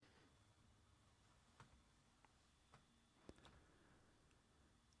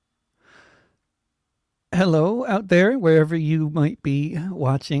Hello out there, wherever you might be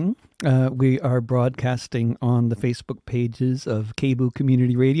watching. We are broadcasting on the Facebook pages of KBOO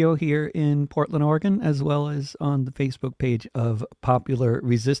Community Radio here in Portland, Oregon, as well as on the Facebook page of Popular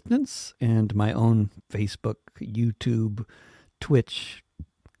Resistance and my own Facebook, YouTube, Twitch,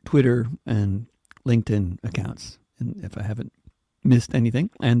 Twitter, and LinkedIn accounts. And if I haven't missed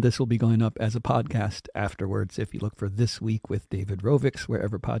anything, and this will be going up as a podcast afterwards if you look for This Week with David Rovics,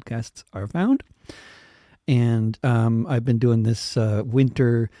 wherever podcasts are found. And I've been doing this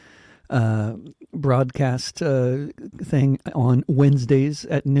winter broadcast thing on Wednesdays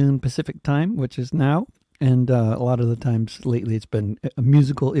at noon Pacific time, which is now. And a lot of the times lately it's been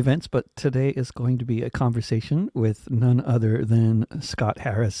musical events, but today is going to be a conversation with none other than Scott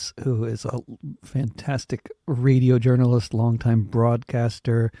Harris, who is a fantastic radio journalist, longtime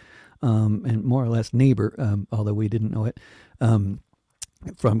broadcaster, and more or less neighbor, although we didn't know it,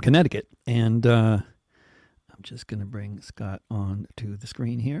 from Connecticut. And I'm just going to bring Scott on to the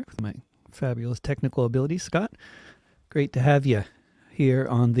screen here with my fabulous technical abilities. Scott, great to have you here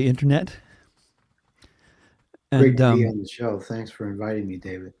on the internet. Great to be on the show. Thanks for inviting me,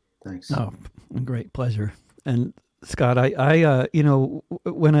 David. Thanks. Oh, great pleasure. And Scott, I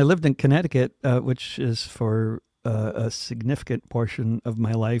when I lived in Connecticut, which is for a significant portion of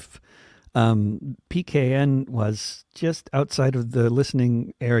my life, PKN was just outside of the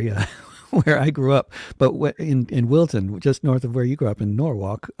listening area where I grew up, but in Wilton, just north of where you grew up in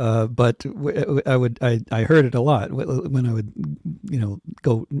Norwalk. But I heard it a lot when I would,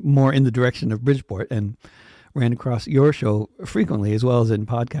 go more in the direction of Bridgeport, and ran across your show frequently as well as in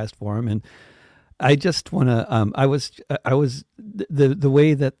podcast form. And I just want to, I was the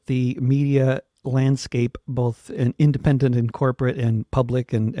way that the media landscape, both in independent and corporate and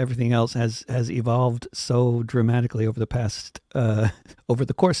public and everything else, has evolved so dramatically over the past over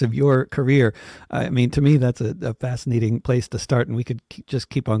the course of your career. I mean, to me, that's a fascinating place to start, and we could just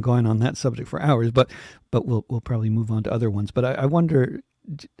keep on going on that subject for hours. But we'll probably move on to other ones. But I wonder.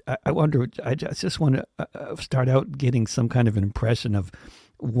 I just want to start out getting some kind of an impression of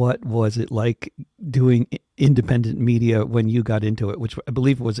what was it like doing independent media when you got into it, which I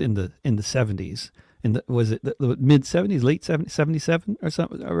believe was in the 70s. Was it the mid 70s, late 70s, 77 or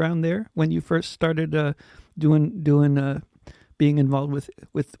something around there when you first started doing being involved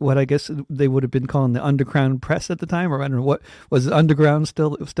with what I guess they would have been calling the underground press at the time, or I don't know, what was underground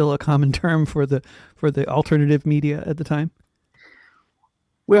still a common term for the alternative media at the time?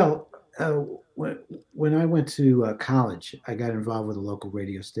 Well, when I went to college, I got involved with a local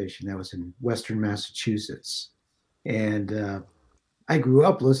radio station that was in Western Massachusetts. And I grew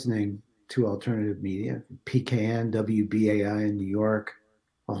up listening to alternative media, PKN, WBAI in New York,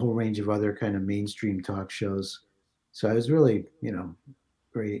 a whole range of other kind of mainstream talk shows. So I was really,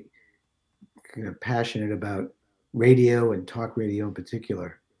 very kind of passionate about radio and talk radio in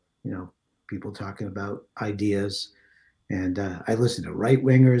particular, people talking about ideas. And I listened to right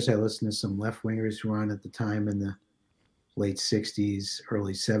wingers. I listened to some left wingers who were on at the time in the late 60s,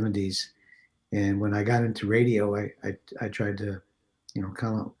 early 70s. And when I got into radio, I tried to,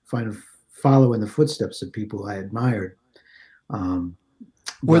 kind of follow in the footsteps of people I admired.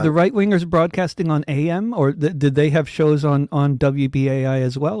 Were the right wingers broadcasting on AM, or did they have shows on WBAI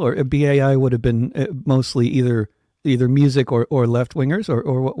as well? Or BAI would have been mostly either music or left wingers,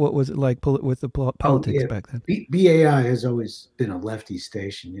 or what was it like with the politics back then? BAI has always been a lefty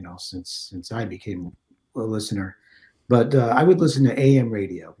station, since I became a listener. But I would listen to AM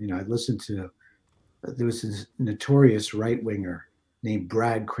radio. I'd listen to, there was this notorious right winger named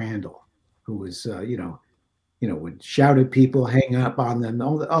Brad Crandall, who was, would shout at people, hang up on them,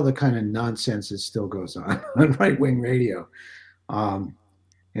 all the kind of nonsense that still goes on right wing radio.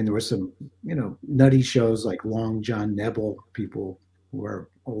 And there were some, nutty shows like Long John Nebel. People who are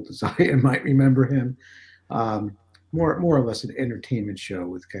old as I am might remember him. More or less an entertainment show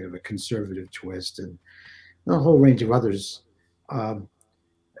with kind of a conservative twist, and a whole range of others.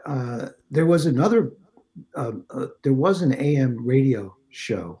 There was there was an AM radio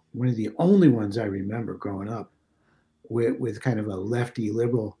show, one of the only ones I remember growing up, with kind of a lefty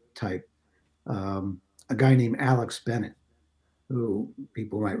liberal type, a guy named Alex Bennett, who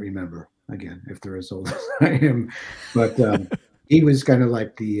people might remember, again, if they're as old as I am. But he was kind of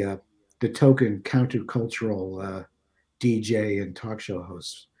like the token countercultural DJ and talk show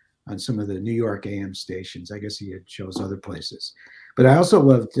host on some of the New York AM stations. I guess he had shows other places. But I also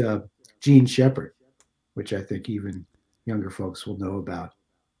loved Gene Shepard, which I think even younger folks will know about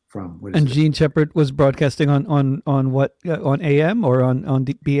from. What is And it? Gene Shepard was broadcasting on what on AM or on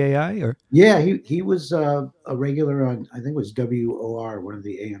BAI or Yeah, he was a regular on, I think it was WOR, one of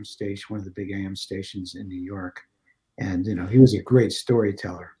the AM station, one of the big AM stations in New York. And he was a great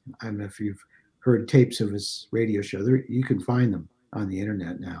storyteller. I don't know if you've heard tapes of his radio show. There, you can find them on the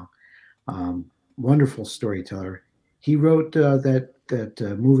internet now. Wonderful storyteller. He wrote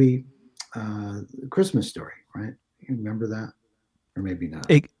that movie, Christmas Story, right? You remember that, or maybe not?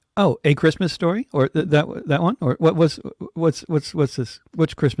 a a Christmas Story or that one or what's this?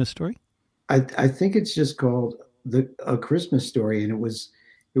 Which Christmas Story? I think it's just called the A Christmas Story, and it was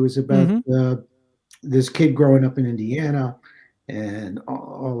about Mm-hmm. this kid growing up in Indiana, and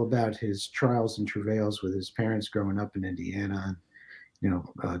all about his trials and travails with his parents growing up in Indiana.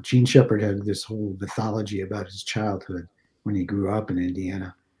 And Gene Shepard had this whole mythology about his childhood when he grew up in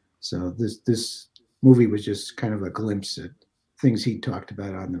Indiana. So this movie was just kind of a glimpse at things he talked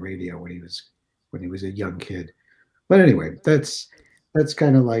about on the radio when he was a young kid. But anyway, that's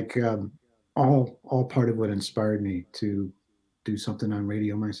kind of like all part of what inspired me to do something on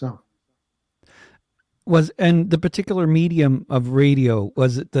radio myself. Was and the particular medium of radio,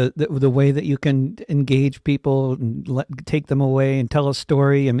 was it the way that you can engage people and take them away and tell a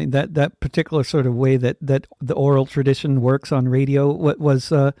story? I mean that particular sort of way that the oral tradition works on radio. What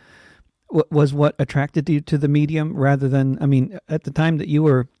was what attracted you to the medium rather than, I mean, at the time that you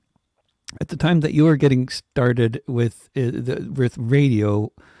were getting started with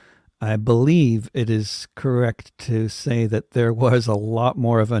radio, I believe it is correct to say that there was a lot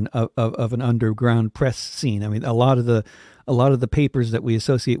more of an underground press scene. I mean, a lot of the papers that we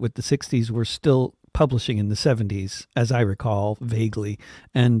associate with the '60s were still publishing in the '70s, as I recall vaguely.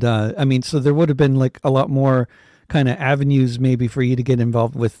 And I mean, so there would have been like a lot more kind of avenues maybe for you to get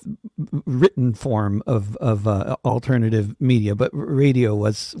involved with written form of alternative media, but radio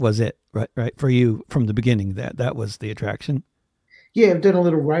was it, right for you from the beginning. That was the attraction. Yeah, I've done a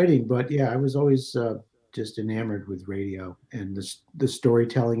little writing, but yeah, I was always just enamored with radio and the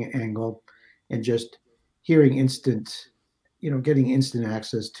storytelling angle, and just hearing getting instant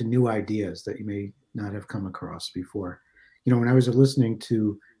access to new ideas that you may not have come across before. When I was listening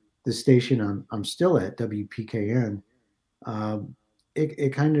to the station I'm still at, WPKN,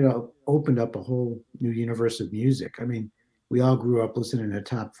 it kind of opened up a whole new universe of music. I mean, we all grew up listening to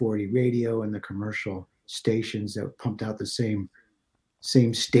top 40 radio and the commercial stations that pumped out the same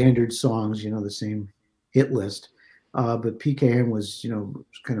standard songs, the same hit list. But PKN was,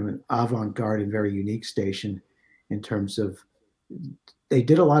 kind of an avant-garde and very unique station in terms of they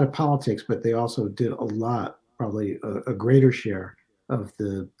did a lot of politics, but they also did a lot, probably a greater share of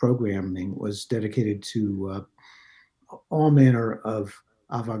the programming was dedicated to all manner of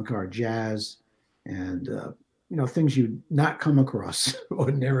avant-garde jazz and things you'd not come across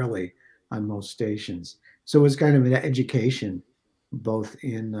ordinarily on most stations. So it was kind of an education, both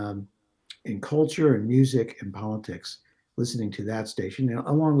in culture and music and politics, listening to that station,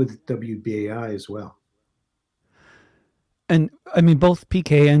 along with WBAI as well. And I mean, both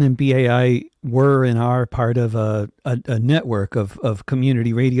PKN and BAI were and are part of a network of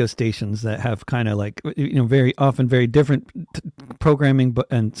community radio stations that have kind of like, very often very different programming, but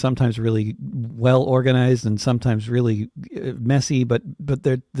and sometimes really well organized and sometimes really messy. But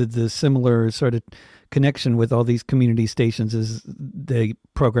they're the similar sort of connection with all these community stations is they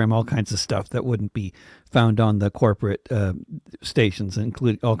program all kinds of stuff that wouldn't be found on the corporate stations,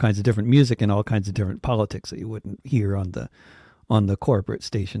 including all kinds of different music and all kinds of different politics that you wouldn't hear on the corporate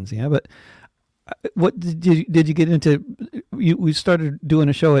stations. Yeah, but what did you get into? We started doing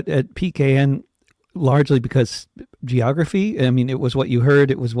a show at PKN largely because geography. I mean, it was what you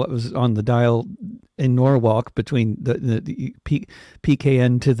heard. It was what was on the dial in Norwalk between the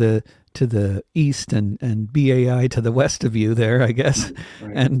PKN to the east and BAI to the west of you there, I guess.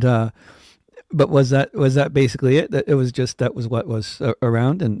 Right. And but was that basically it? That it was just that was what was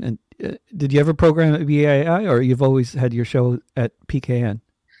around. And did you ever program at BAI, or you've always had your show at PKN?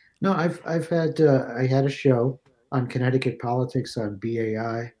 No, I've had I had a show on Connecticut politics on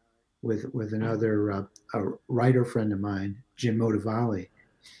BAI with another a writer friend of mine, Jim Motivali,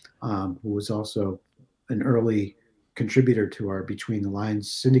 who was also an early contributor to our Between the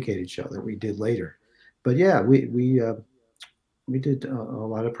Lines syndicated show that we did later. But yeah, we did a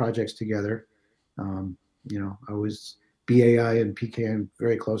lot of projects together. I was BAI and PKN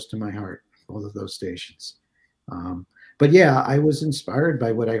very close to my heart, both of those stations. Um, but yeah, I was inspired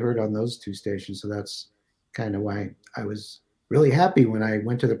by what I heard on those two stations, so that's kind of why I was really happy when I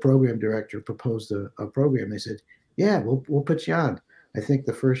went to the program director, proposed a program. They said, "Yeah, we'll put you on." I think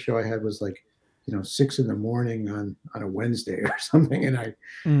the first show I had was like 6 in the morning on a Wednesday or something. And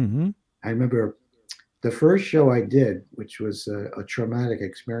Hmm. I remember the first show I did, which was a traumatic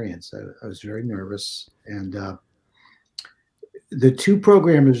experience. I was very nervous, and the two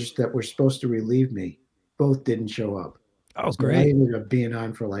programmers that were supposed to relieve me both didn't show up. Oh, So I great. ended up being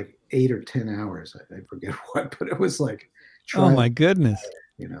on for like 8 or 10 hours. I forget what, but it was like Oh trial, my goodness.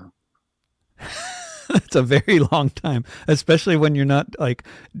 you know. It's a very long time, especially when you're not like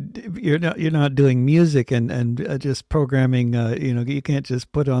you're not doing music and just programming. You can't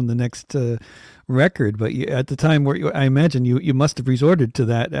just put on the next record. But at the time where I imagine you must have resorted to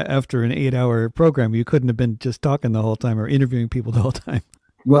that after an 8 hour program. You couldn't have been just talking the whole time or interviewing people the whole time.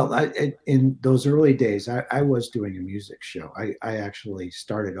 Well, in those early days, I was doing a music show. I actually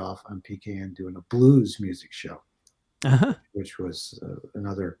started off on PKN doing a blues music show, Uh-huh. which was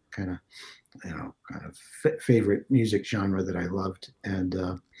another kind of favorite music genre that I loved. And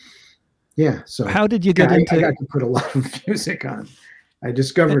yeah, so How did you yeah, get I into? got to put a lot of music on. I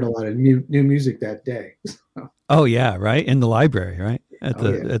discovered a lot of new music that day. Oh yeah, right in the library, right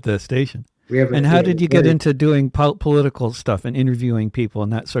Oh yeah, at the station. we have a And we how have a did you get very into doing political stuff and interviewing people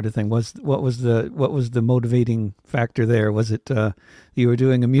and that sort of thing? What was the motivating factor there? Was it you were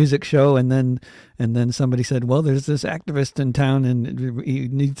doing a music show and then somebody said, "Well, there's this activist in town and you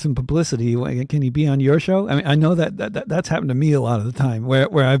need some publicity. Can he be on your show?" I mean, I know that's happened to me a lot of the time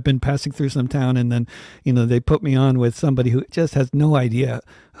where I've been passing through some town and then they put me on with somebody who just has no idea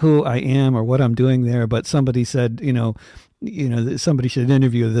who I am or what I'm doing there, but somebody said, somebody should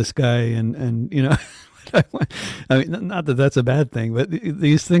interview this guy and I mean, not that that's a bad thing, but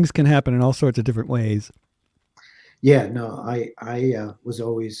these things can happen in all sorts of different ways. yeah. No, I was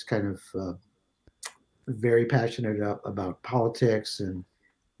always kind of very passionate about politics, and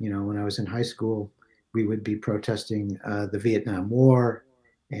when I was in high school, we would be protesting the Vietnam War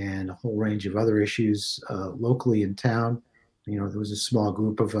and a whole range of other issues locally in town. There was a small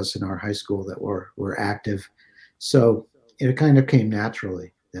group of us in our high school that were active, so it kind of came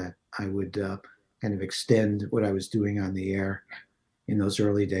naturally that I would kind of extend what I was doing on the air in those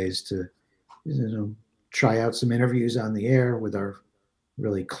early days to try out some interviews on the air with our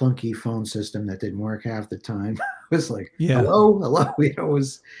really clunky phone system that didn't work half the time. It was like, Yeah. hello, hello.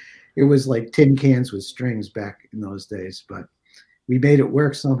 It was like tin cans with strings back in those days, but we made it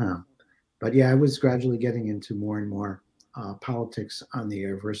work somehow. But yeah, I was gradually getting into more and more politics on the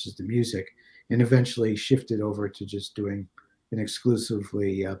air versus the music, and eventually shifted over to just doing an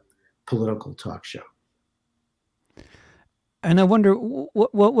exclusively political talk show. And I wonder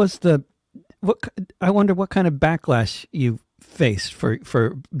what was the what I wonder what kind of backlash you faced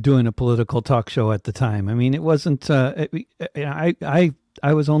for doing a political talk show at the time. I mean, it wasn't. I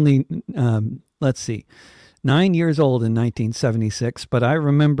was only let's see, 9 years old in 1976, but I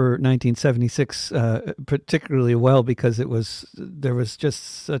remember 1976 particularly well because there was just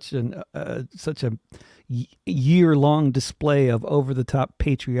such a year long display of over the top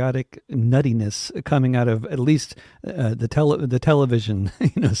patriotic nuttiness coming out of at least the television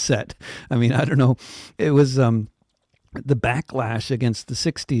set. I mean, I don't know, it was the backlash against the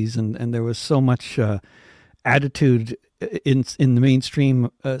 60s and there was so much attitude in the mainstream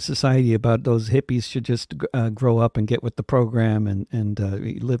society about those hippies should just grow up and get with the program and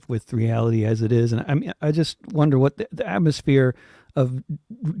live with reality as it is. And I mean, I just wonder what the atmosphere of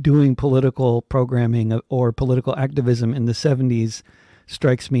doing political programming or political activism in the 70s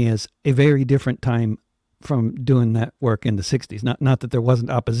strikes me as a very different time from doing that work in the 60s. Not that there wasn't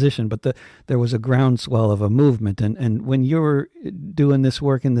opposition, but there was a groundswell of a movement. And when you were doing this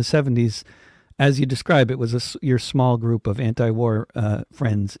work in the 70s, as you describe, it was your small group of anti-war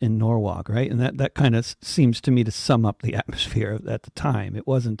friends in Norwalk, right? And that kind of seems to me to sum up the atmosphere at the time. It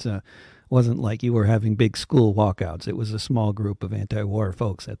wasn't like you were having big school walkouts. It was a small group of anti-war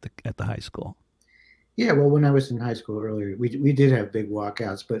folks at the high school. Yeah, well, when I was in high school earlier, we did have big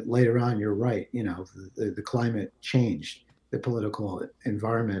walkouts, but later on, you're right. The climate changed. The political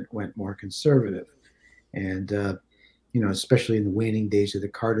environment went more conservative, and especially in the waning days of the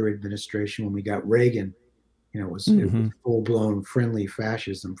Carter administration, when we got Reagan, it was Hmm. full blown friendly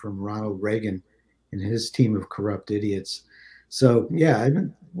fascism from Ronald Reagan and his team of corrupt idiots. So yeah,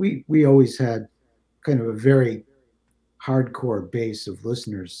 we always had kind of a very hardcore base of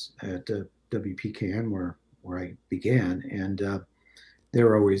listeners at WPKN where I began, and they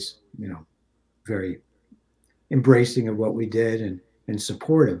were always very embracing of what we did and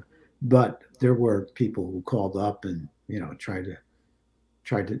supportive. But there were people who called up and tried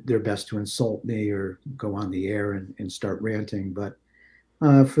their best to insult me or go on the air and start ranting. But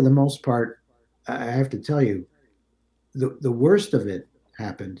for the most part, I have to tell you, the worst of it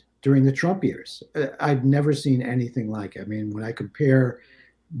happened during the Trump years. I've never seen anything like it. I mean, when I compare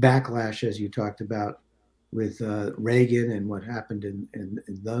backlash, as you talked about, with Reagan and what happened in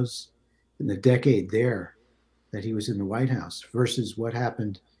the decade there that he was in the White House versus what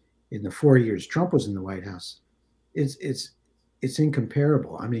happened in the 4 years Trump was in the White House, it's it's it's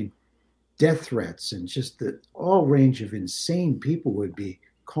incomparable. I mean, death threats and just the all range of insane people would be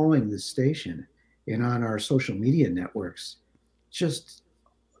calling this station and on our social media networks. Just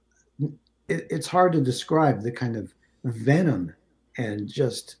it's hard to describe the kind of venom and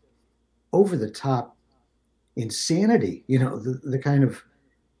just over the top insanity. The kind of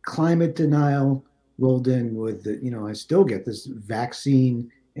climate denial rolled in with I still get this vaccine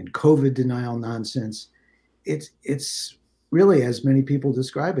and COVID denial nonsense. It's really, as many people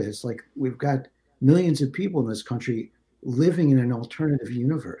describe it, it's like we've got millions of people in this country living in an alternative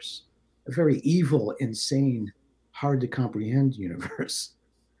universe, a very evil, insane, hard to comprehend universe.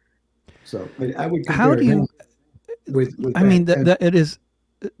 So I would How compare do it you? with I mean, that. that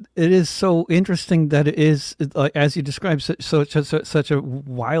it is so interesting that it is like as you described such a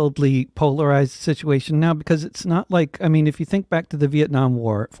wildly polarized situation now, because it's not like, I mean, if you think back to the Vietnam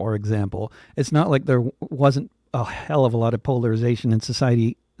War, for example, it's not like there wasn't a hell of a lot of polarization in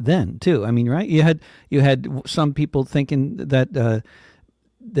society then too. I mean, right, you had some people thinking that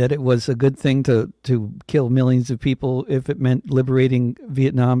it was a good thing to kill millions of people if it meant liberating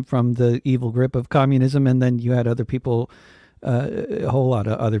Vietnam from the evil grip of communism, and then you had other people, a whole lot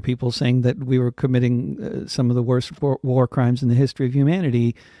of other people, saying that we were committing some of the worst war crimes in the history of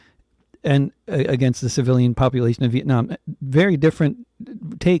humanity and against the civilian population of Vietnam. Very different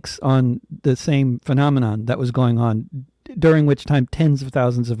takes on the same phenomenon that was going on, during which time tens of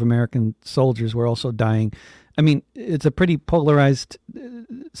thousands of American soldiers were also dying. I mean, it's a pretty polarized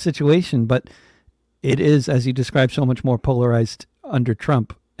situation, but it is, as you described, so much more polarized under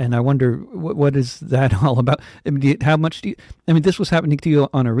Trump. And I wonder, what is that all about? I mean, how much do you, I mean, this was happening to you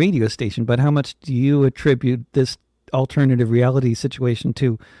on a radio station, but how much do you attribute this alternative reality situation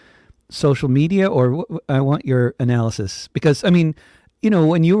to social media? Or I want your analysis, because I mean,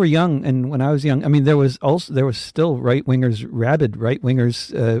 when you were young and when I was young, I mean, there was still right wingers, rabid right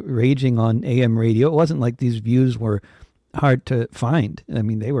wingers, raging on AM radio. It wasn't like these views were hard to find. I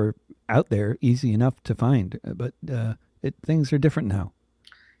mean, they were out there, easy enough to find. But things are different now.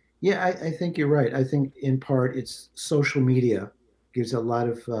 Yeah, I think you're right. I think in part it's social media gives a lot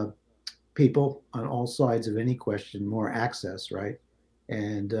of people on all sides of any question more access, right?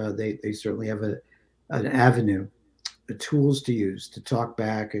 And they certainly have an avenue, the tools to use to talk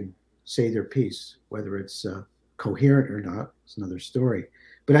back and say their piece. Whether it's coherent or not, it's another story.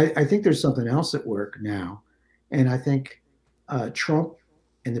 But I think there's something else at work now. And I think Trump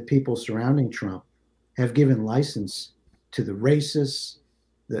and the people surrounding Trump have given license to the racists,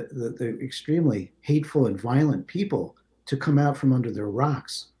 the extremely hateful and violent people to come out from under their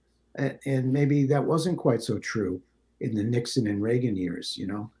rocks. And maybe that wasn't quite so true in the Nixon and Reagan years.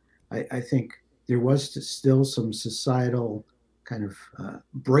 I think there was still some societal kind of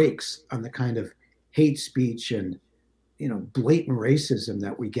breaks on the kind of hate speech and blatant racism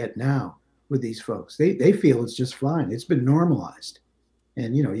that we get now with these folks. They feel it's just fine. It's been normalized,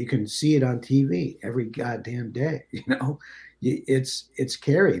 and you can see it on TV every goddamn day. It's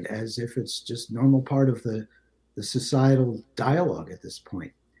carried as if it's just normal part of the societal dialogue at this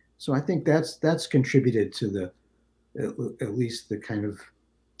point. So I think that's contributed to at least the kind of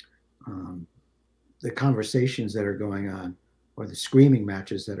the conversations that are going on, or the screaming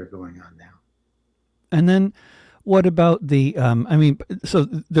matches that are going on now. And then what about the, I mean, so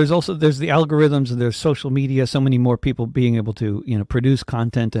there's the algorithms, and there's social media, so many more people being able to, produce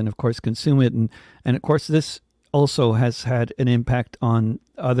content and of course consume it. And of course this also has had an impact on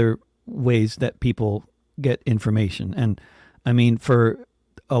other ways that people get information. And I mean, for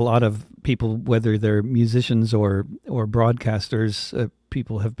a lot of people, whether they're musicians or broadcasters,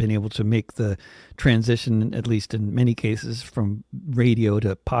 people have been able to make the transition, at least in many cases, from radio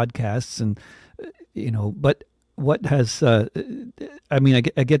to podcasts. And but what has I mean,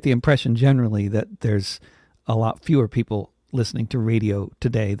 I get the impression generally that there's a lot fewer people listening to radio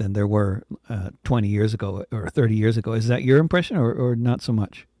today than there were 20 years ago or 30 years ago. Is that your impression, or not so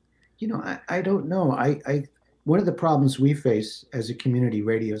much? I don't know. I one of the problems we face as a community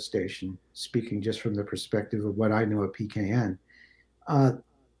radio station, speaking just from the perspective of what I know at PKN, uh,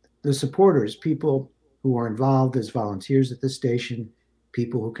 the supporters, people who are involved as volunteers at the station,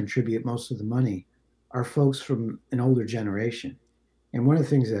 people who contribute most of the money, are folks from an older generation. And one of the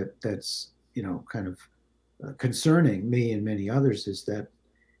things that's kind of concerning me and many others is that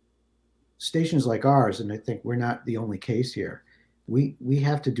stations like ours, and I think we're not the only case here, we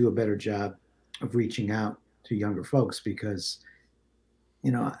have to do a better job of reaching out to younger folks because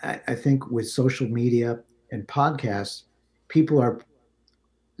I think with social media and podcasts, people are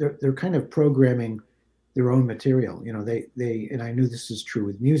they're kind of programming their own material. They and I knew this is true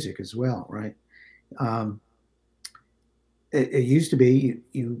with music as well, right? Um, it used to be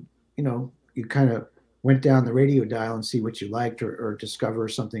you kind of went down the radio dial and see what you liked or discover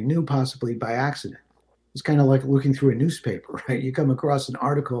something new possibly by accident. It's kind of like looking through a newspaper, right? You come across an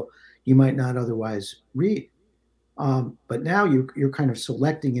article you might not otherwise read. But now you're kind of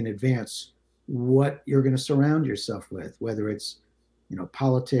selecting in advance what you're going to surround yourself with, whether it's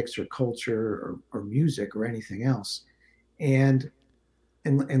politics or culture or music or anything else. And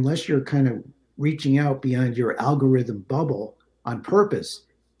unless you're kind of reaching out beyond your algorithm bubble on purpose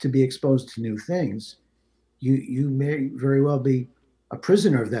to be exposed to new things, you may very well be a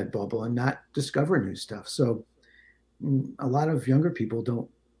prisoner of that bubble and not discover new stuff. So a lot of younger people don't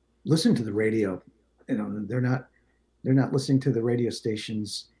listen to the radio. They're not listening to the radio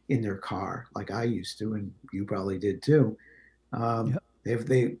stations in their car like I used to, and you probably did too. Yep.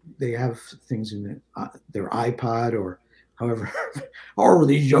 They have things in their iPod or however however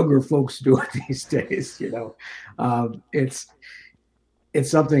these younger folks do it these days. It's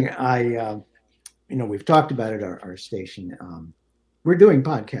something we've talked about at our station. We're doing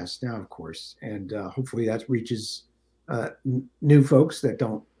podcasts now, of course, and hopefully that reaches new folks that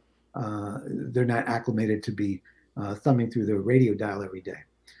don't they're not acclimated to be thumbing through the radio dial every day.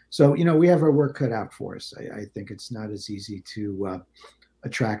 So we have our work cut out for us. I think it's not as easy to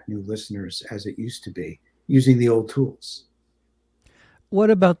attract new listeners as it used to be using the old tools. What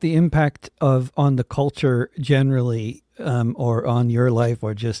about the impact of on the culture generally, or on your life,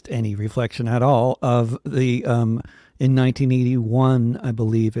 or just any reflection at all of the in 1981, I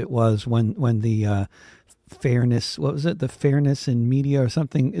believe it was when the fairness, what was it, the fairness in media or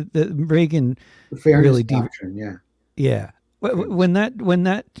something, the Reagan The fairness really doctrine, yeah. yeah. When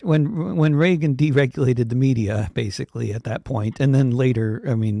Reagan deregulated the media, basically at that point, and then later,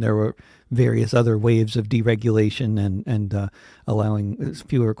 I mean, there were various other waves of deregulation and allowing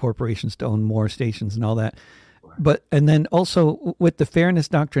fewer corporations to own more stations and all that. But and then also with the fairness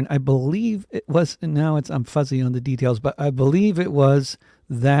doctrine, I believe it was. Now I'm fuzzy on the details, but I believe it was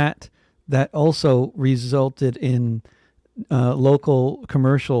that also resulted in local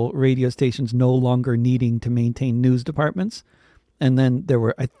commercial radio stations no longer needing to maintain news departments. And then there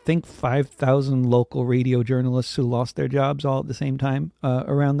were, I think, 5,000 local radio journalists who lost their jobs all at the same time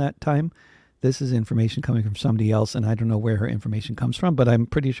around that time. This is information coming from somebody else, and I don't know where her information comes from, but I'm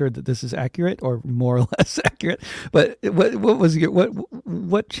pretty sure that this is accurate or more or less accurate. But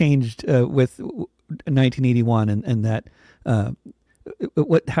what changed with 1981 and that?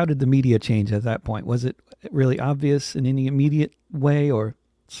 How did the media change at that point? Was it really obvious in any immediate way, or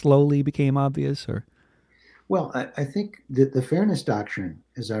slowly became obvious? Or Well, I think that the fairness doctrine,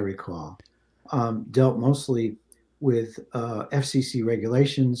 as I recall, dealt mostly with FCC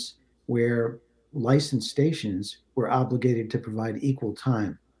regulations where licensed stations were obligated to provide equal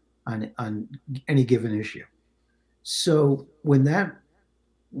time on any given issue. So when that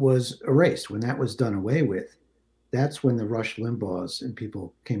was erased, when that was done away with, that's when the Rush Limbaughs and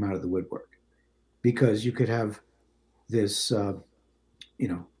people came out of the woodwork, because you could have this,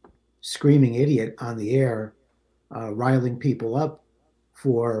 screaming idiot on the air, riling people up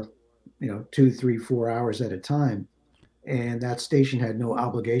for 2, 3, 4 hours at a time, and that station had no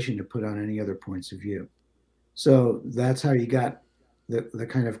obligation to put on any other points of view. So that's how you got the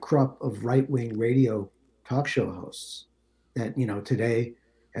kind of crop of right-wing radio talk show hosts that today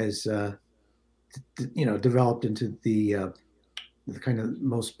has developed into the kind of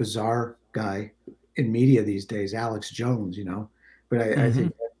most bizarre guy in media these days, Alex Jones. But I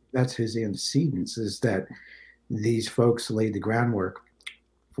think that's his antecedents, is that these folks laid the groundwork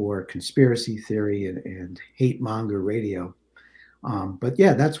for conspiracy theory and hate monger radio. But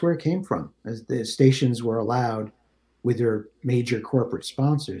yeah, that's where it came from, as the stations were allowed, with their major corporate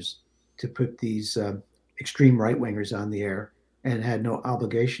sponsors, to put these extreme right wingers on the air, and had no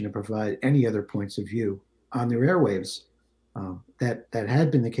obligation to provide any other points of view on their airwaves. That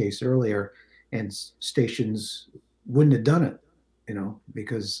had been the case earlier, and stations wouldn't have done it,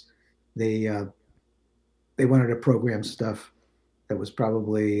 because they wanted to program stuff that was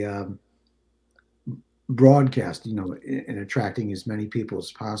probably broadcast, and attracting as many people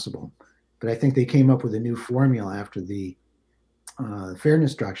as possible. But I think they came up with a new formula after the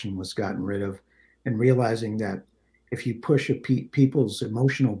fairness doctrine was gotten rid of, and realizing that if you push people's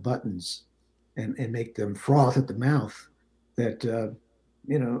emotional buttons and make them froth at the mouth, that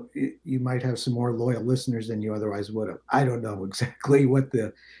you might have some more loyal listeners than you otherwise would have. I don't know exactly what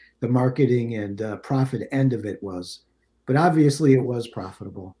the marketing and profit end of it was, but obviously it was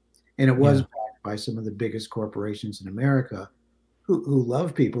profitable, and it was Yeah. backed by some of the biggest corporations in America who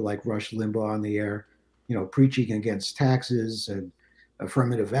love people like Rush Limbaugh on the air, preaching against taxes and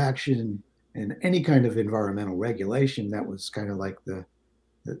affirmative action and any kind of environmental regulation. That was kind of like the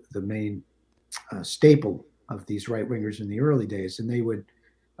main staple of these right wingers in the early days. And they would,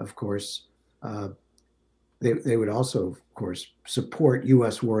 of course, uh, they would also, of course, support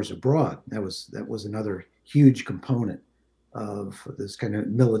U.S. wars abroad. That was another huge component of this kind of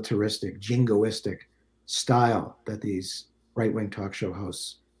militaristic, jingoistic style that these right wing talk show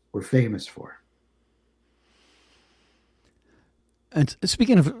hosts were famous for. And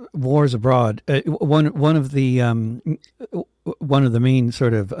speaking of wars abroad, one of the main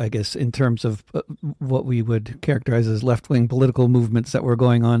sort of, I guess, in terms of what we would characterize as left wing political movements that were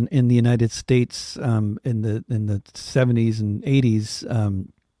going on in the United States in the 70s and 80s,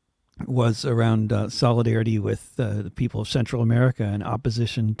 was around solidarity with the people of Central America and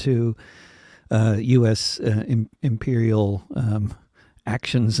opposition to U.S. Imperial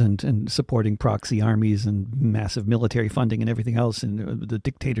actions and supporting proxy armies and massive military funding and everything else, and the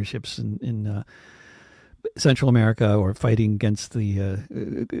dictatorships in Central America, or fighting against the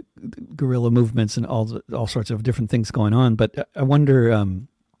guerrilla movements and all sorts of different things going on. But I wonder,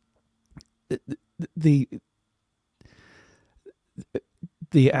 the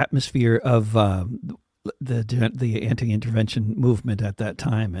the atmosphere of the anti-intervention movement at that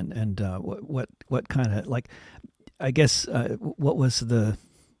time, and what kind of, like, I guess, what was the,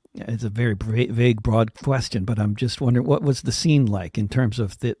 it's a very vague, broad question, but I'm just wondering, what was the scene like in terms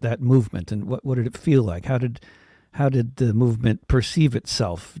of that movement, and what did it feel like? How did the movement perceive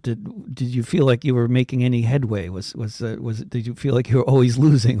itself? Did you feel like you were making any headway? Did you feel like you were always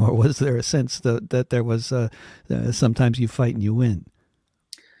losing, or was there a sense that there was sometimes you fight and you win?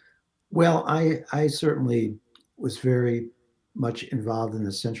 Well, I certainly was very much involved in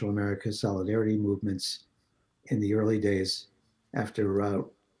the Central America solidarity movements in the early days after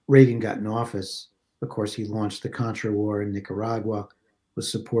Reagan got in office. Of course, he launched the Contra War in Nicaragua, was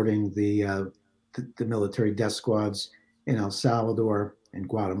supporting the military death squads in El Salvador and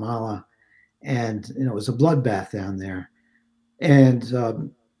Guatemala, and it was a bloodbath down there. And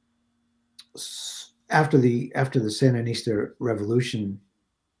after the Sandinista revolution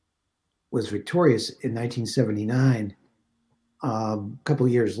was victorious in 1979, a couple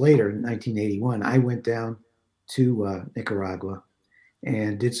of years later, in 1981, I went down to Nicaragua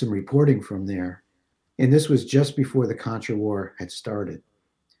and did some reporting from there. And this was just before the Contra War had started.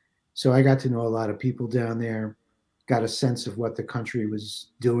 So I got to know a lot of people down there, got a sense of what the country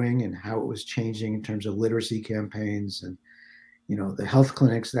was doing and how it was changing in terms of literacy campaigns and, the health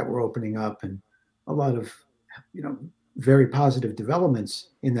clinics that were opening up, and a lot of, you know, very positive developments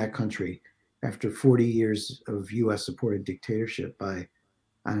in that country after 40 years of US supported dictatorship by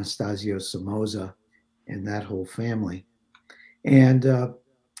Anastasio Somoza and that whole family. And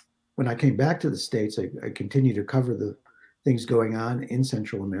when I came back to the States, I continued to cover the things going on in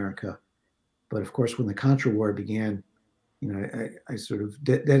Central America. But of course, when the Contra War began, I sort of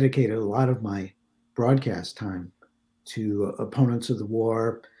dedicated a lot of my broadcast time to opponents of the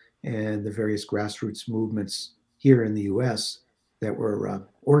war and the various grassroots movements here in the U.S. that were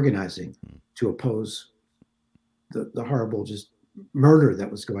organizing to oppose the horrible just murder that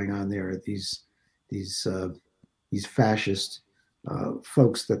was going on there. These these fascist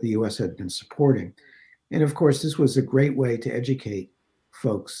folks that the U.S. had been supporting. And of course, this was a great way to educate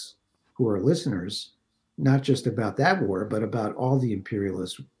folks who are listeners, not just about that war, but about all the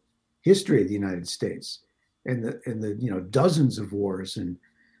imperialist history of the United States and the dozens of wars and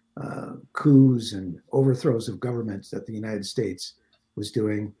coups and overthrows of governments that the United States was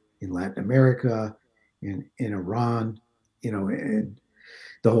doing in Latin America, in Iran, and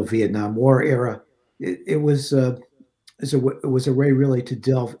the whole Vietnam War era. It was a way really to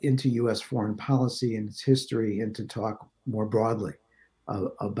delve into U.S. foreign policy and its history, and to talk more broadly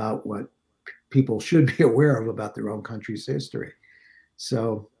about what people should be aware of about their own country's history.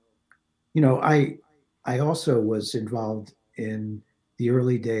 So, I also was involved in the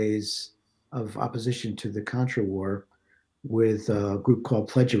early days of opposition to the Contra War with a group called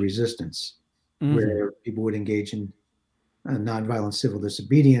Pledge of Resistance, Mm-hmm. where people would engage in nonviolent civil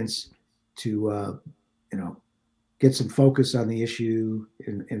disobedience to, you know, get some focus on the issue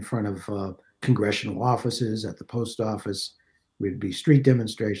in front of congressional offices, at the post office. Would be street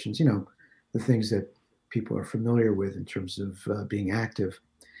demonstrations, the things that people are familiar with in terms of being active.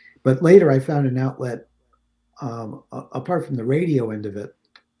 But later, I found an outlet apart from the radio end of it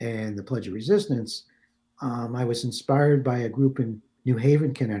and the Pledge of Resistance, I was inspired by a group in New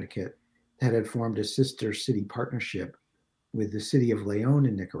Haven, Connecticut, that had formed a sister city partnership with the city of Leon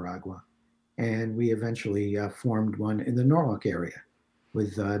in Nicaragua. And we eventually formed one in the Norwalk area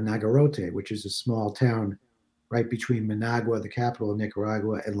with Nagarote, which is a small town right between Managua, the capital of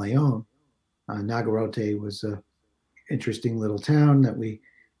Nicaragua, and Leon. Nagarote was an interesting little town that we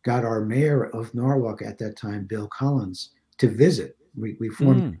got our mayor of Norwalk at that time, Bill Collins, to visit. We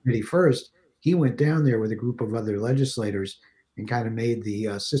formed the committee first. He went down there with a group of other legislators and kind of made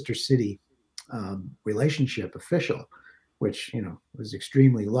the sister city relationship official, which, was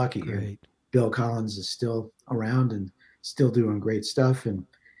extremely lucky. Great. Bill Collins is still around and still doing great stuff. And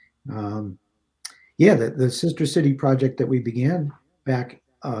the Sister City project that we began back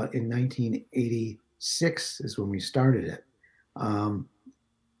in 1986 is when we started it.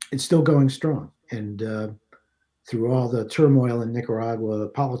 It's still going strong. And through all the turmoil in Nicaragua,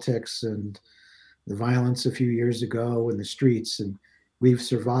 politics and the violence a few years ago in the streets, and we've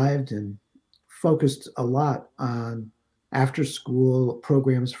survived and focused a lot on after school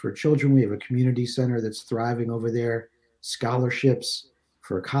programs for children. We have a community center that's thriving over there, scholarships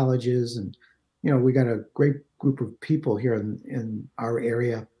for colleges. And, we got a great group of people here in our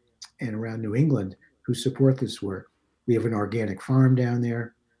area and around New England who support this work. We have an organic farm down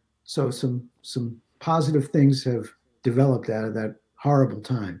there. So some positive things have developed out of that horrible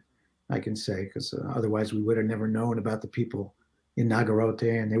time, I can say, because otherwise we would have never known about the people in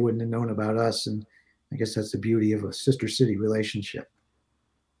Nagarote, and they wouldn't have known about us. And I guess that's the beauty of a sister city relationship.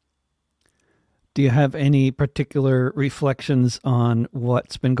 Do you have any particular reflections on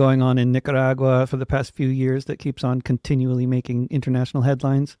what's been going on in Nicaragua for the past few years that keeps on continually making international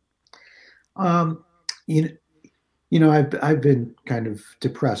headlines? I've been kind of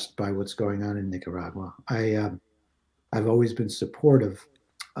depressed by what's going on in Nicaragua. I've always been supportive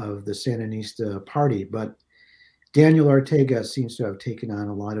of the Sandinista party, but Daniel Ortega seems to have taken on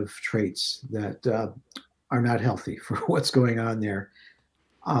a lot of traits that are not healthy for what's going on there.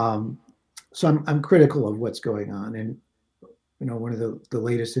 So I'm critical of what's going on. And, one of the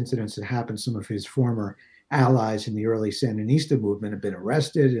latest incidents that happened, some of his former allies in the early Sandinista movement have been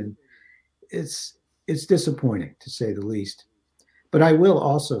arrested. And it's disappointing, to say the least. But I will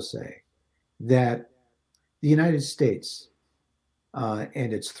also say that the United States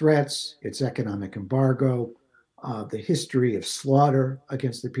and its threats, its economic embargo, the history of slaughter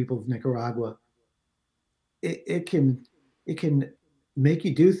against the people of Nicaragua, it can make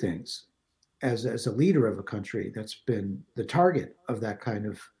you do things as a leader of a country that's been the target of that kind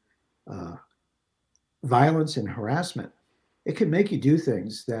of violence and harassment. It can make you do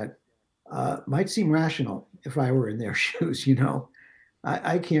things that might seem rational if I were in their shoes.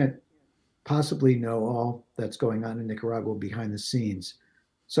 I can't possibly know all that's going on in Nicaragua behind the scenes.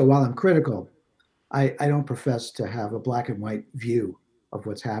 So while I'm critical, I don't profess to have a black and white view of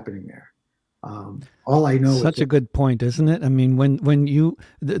what's happening there. All I know Such a good point, isn't it? I mean, when you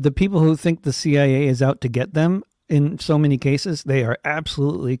the people who think the CIA is out to get them, in so many cases, they are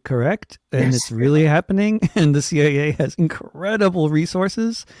absolutely correct. And it's really happening. And the CIA has incredible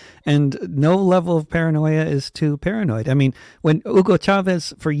resources, and no level of paranoia is too paranoid. I mean, when Hugo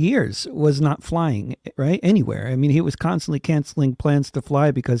Chavez for years was not flying, right, anywhere. I mean, he was constantly canceling plans to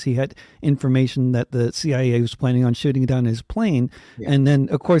fly because he had information that the CIA was planning on shooting down his plane. Yeah. And then,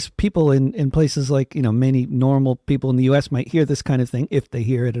 of course, people in places like, many normal people in the U.S. might hear this kind of thing, if they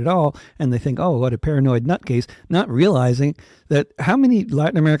hear it at all, and they think, oh, what a paranoid nutcase, not realizing that how many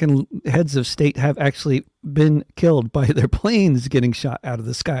Latin American heads of state have actually been killed by their planes getting shot out of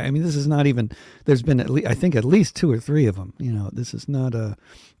the sky. I mean, this is not even, there's been I think at least 2 or 3 of them. This is not a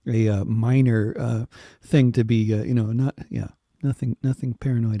minor thing to be, nothing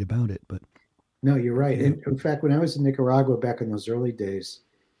paranoid about it. But no, you're right. Yeah. In fact, when I was in Nicaragua back in those early days,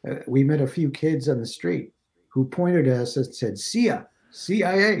 we met a few kids on the street who pointed at us and said,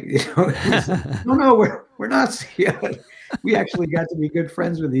 CIA. No, we're not CIA. We actually got to be good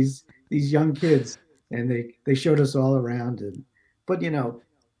friends with these young kids, and they showed us all around. But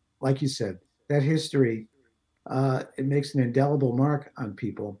like you said, that history it makes an indelible mark on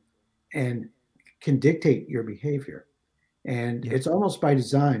people and can dictate your behavior. And it's almost by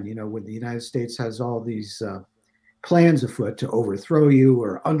design. When the United States has all these plans afoot to overthrow you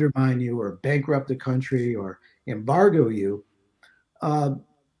or undermine you or bankrupt the country or embargo you,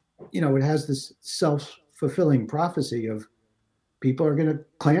 it has this self-fulfilling prophecy of people are going to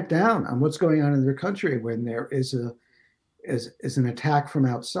clamp down on what's going on in their country when there is an attack from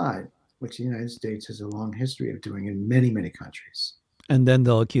outside, which the United States has a long history of doing in many, many countries. And then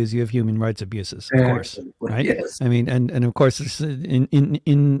they'll accuse you of human rights abuses, of course, Exactly. right? Yes. I mean, and of course, there's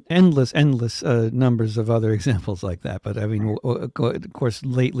in endless numbers of other examples like that. But I mean, of course,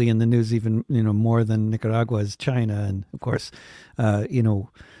 lately in the news, even more than Nicaragua is China, and of course, you know,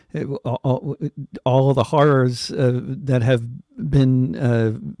 all the horrors that have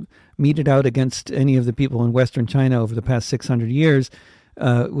been meted out against any of the people in Western China over the past 600 years.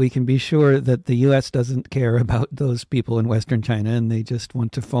 We can be sure that the U.S. doesn't care about those people in Western China, and they just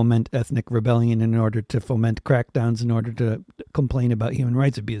want to foment ethnic rebellion in order to foment crackdowns, in order to complain about human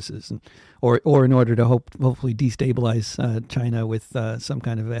rights abuses, or in order to hopefully destabilize China with some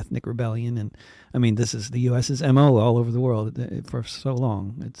kind of ethnic rebellion. And I mean, this is the U.S.'s MO all over the world for so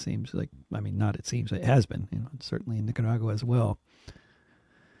long. It seems like, I mean, not it seems, it has been, certainly in Nicaragua as well.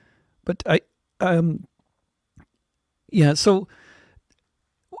 But yeah, so.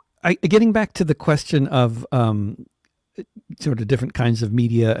 Getting back to the question of sort of different kinds of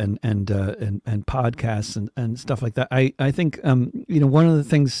media and podcasts and stuff like that, I think one of the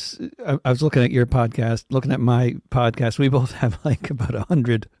things I was looking at your podcast, looking at my podcast, we both have like about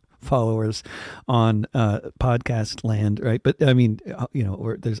 100 followers on podcast land, right? But I mean,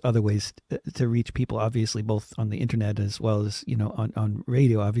 or there's other ways to reach people, obviously, both on the internet as well as on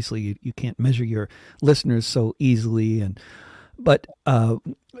radio. Obviously, you can't measure your listeners so easily, but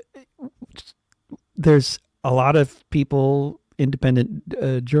there's a lot of people,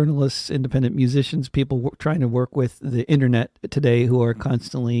 independent journalists, independent musicians, people trying to work with the internet today who are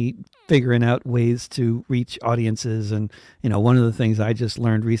constantly figuring out ways to reach audiences. And, one of the things I just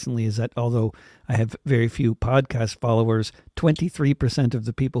learned recently is that although I have very few podcast followers, 23% of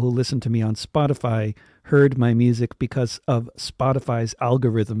the people who listen to me on Spotify heard my music because of Spotify's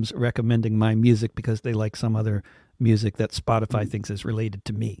algorithms recommending my music because they like some other music that Spotify thinks is related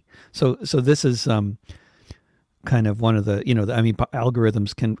to me. So this is kind of one of the,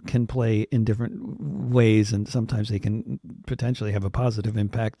 algorithms can play in different ways, and sometimes they can potentially have a positive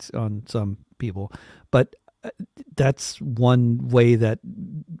impact on some people. But that's one way that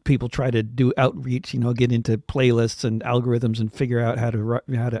people try to do outreach, get into playlists and algorithms and figure out how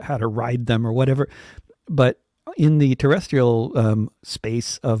to ride them or whatever. But in the terrestrial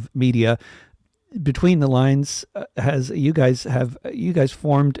space of media, between the lines, you guys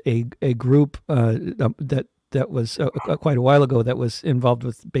formed a group that was quite a while ago that was involved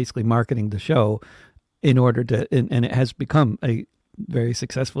with basically marketing the show in order to, and it has become a very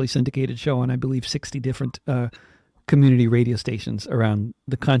successfully syndicated show on, I believe, 60 different community radio stations around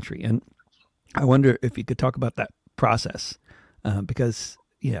the country. And I wonder if you could talk about that process, because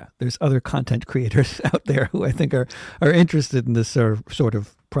there's other content creators out there who I think are interested in this sort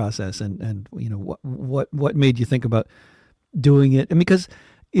of process, and what made you think about doing it? And because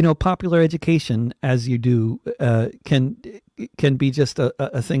popular education, as you do, can be just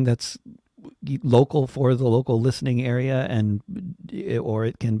a thing that's local for the local listening area, or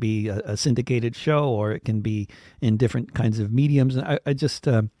it can be a syndicated show, or it can be in different kinds of mediums. And I just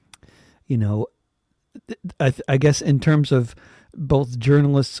I guess in terms of both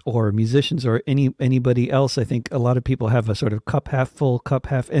journalists or musicians or anybody else, I think a lot of people have a sort of cup half full, cup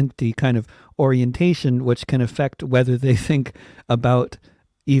half empty kind of orientation, which can affect whether they think about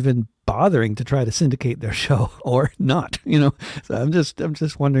even bothering to try to syndicate their show or not. So I'm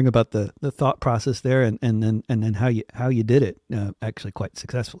just wondering about the thought process there, and then how you did it actually quite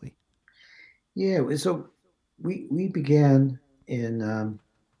successfully. Yeah, so we began in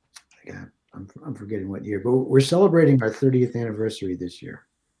I'm forgetting what year, but we're celebrating our 30th anniversary this year.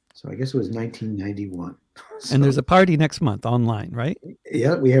 So I guess it was 1991. So, and there's a party next month online, right?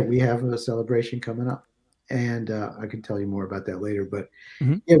 Yeah, we have a celebration coming up, and I can tell you more about that later. But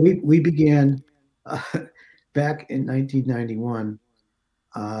yeah, we began back in 1991.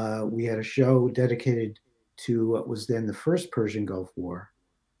 We had a show dedicated to what was then the first Persian Gulf War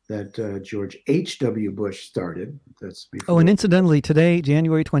that George H.W. Bush started. That's before. Oh, and incidentally, today,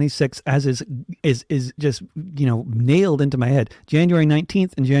 January 26th, as is just nailed into my head. January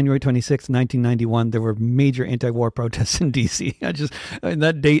 19th and January 26th, 1991, there were major anti-war protests in D.C. And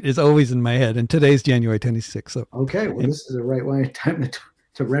that date is always in my head. And today's January 26th. So okay, well, this is the right time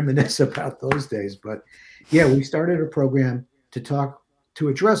to reminisce about those days. But yeah, we started a program to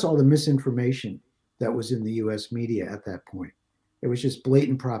address all the misinformation that was in the U.S. media at that point. It was just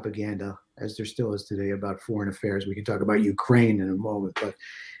blatant propaganda, as there still is today, about foreign affairs. We can talk about Ukraine in a moment, but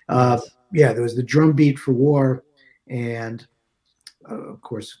yeah, there was the drumbeat for war, and of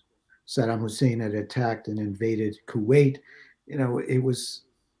course, Saddam Hussein had attacked and invaded Kuwait. It was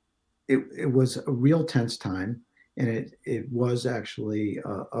a real tense time, and it was actually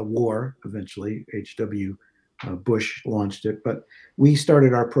a war. Eventually, H.W. Bush launched it, but we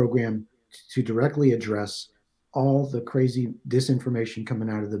started our program to directly address all the crazy disinformation coming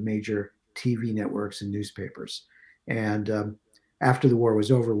out of the major TV networks and newspapers. And after the war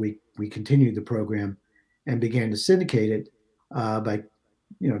was over, we continued the program and began to syndicate it by,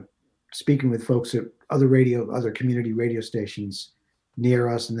 speaking with folks at other community radio stations near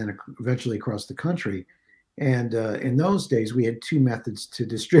us, and then eventually across the country. And in those days, we had two methods to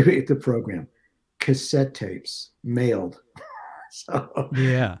distribute the program: cassette tapes, mailed. So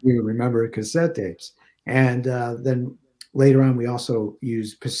Yeah. you remember cassette tapes. And then later on, we also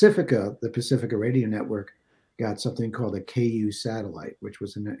used Pacifica, the Pacifica Radio Network, got something called a KU satellite, which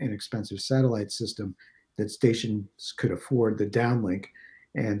was an inexpensive satellite system that stations could afford the downlink.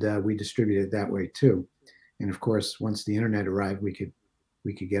 And we distributed it that way too. And of course, once the internet arrived, we could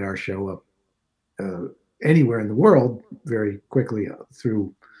get our show up anywhere in the world very quickly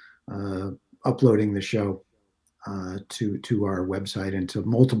through uploading the show to our website and to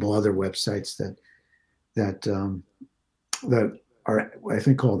multiple other websites that are, I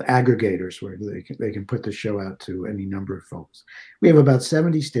think, called aggregators, where they can put the show out to any number of folks. We have about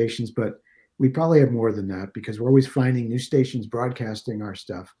 70 stations, but we probably have more than that, because we're always finding new stations broadcasting our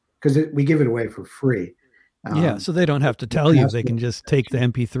stuff, because we give it away for free. Yeah, so they don't have to tell you; they can just take the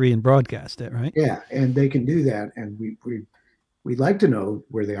MP3 and broadcast it, right? Yeah, and they can do that, and we'd like to know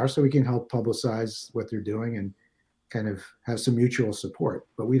where they are so we can help publicize what they're doing and kind of have some mutual support.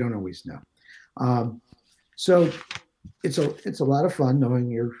 But we don't always know. So it's a lot of fun knowing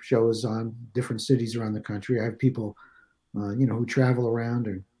your show is on different cities around the country. I have people, who travel around,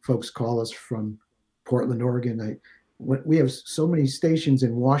 and folks call us from Portland, Oregon. We have so many stations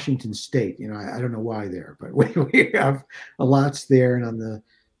in Washington State. I don't know why there, but we have a lots there and on the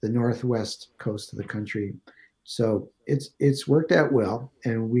northwest coast of the country. So it's worked out well,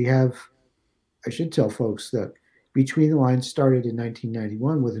 and I should tell folks that Between the Lines started in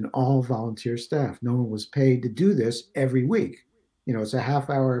 1991 with an all volunteer staff. No one was paid to do this every week. It's a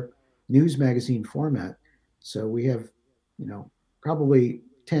half-hour news magazine format. So we have, probably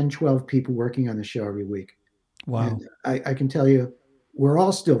 10, 12 people working on the show every week. Wow. And I can tell you, we're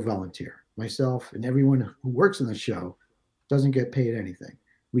all still volunteer. Myself and everyone who works on the show doesn't get paid anything.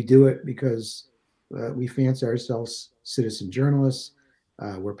 We do it because we fancy ourselves citizen journalists.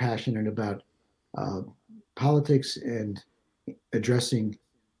 We're passionate about politics and addressing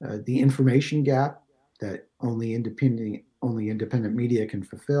the information gap that only independent media can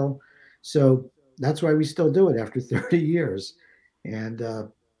fulfill. So that's why we still do it after 30 years. And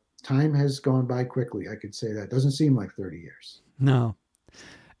time has gone by quickly. I could say that. Doesn't seem like 30 years. No.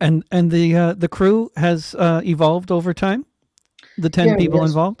 And the crew has evolved over time? The 10 people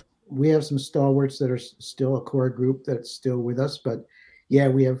involved? We have some stalwarts that are still a core group that's still with us. But yeah,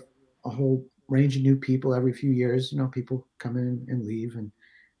 we have a whole range of new people every few years. People come in and leave, and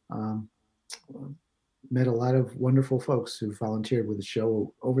met a lot of wonderful folks who volunteered with the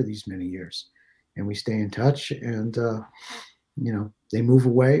show over these many years. And we stay in touch, and they move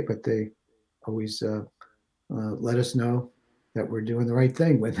away, but they always let us know that we're doing the right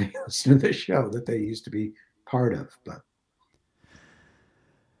thing when they listen to the show that they used to be part of. But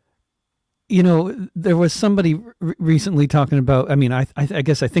there was somebody recently talking about. I mean, I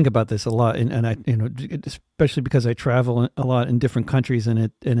guess I think about this a lot, and I, especially because I travel a lot in different countries,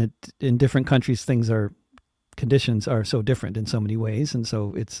 and in different countries conditions are so different in so many ways, and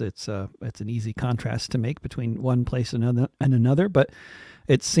so it's an easy contrast to make between one place and another. But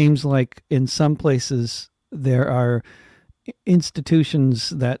it seems like in some places there are institutions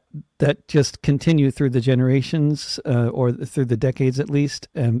that just continue through the generations or through the decades at least,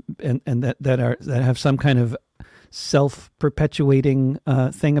 and that have some kind of self-perpetuating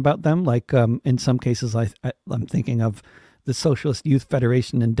thing about them. Like in some cases, I'm thinking of the Socialist Youth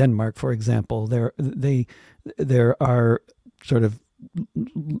Federation in Denmark, for example. There are sort of,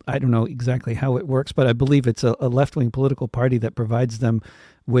 I don't know exactly how it works, but I believe it's a left-wing political party that provides them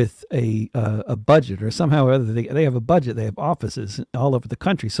with a budget, or somehow or other they have a budget. They have offices all over the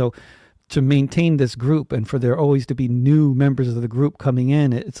country. So to maintain this group, and for there always to be new members of the group coming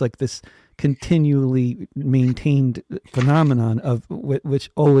in, it's like this continually maintained phenomenon of which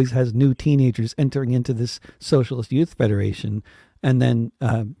always has new teenagers entering into this Socialist Youth Federation, and then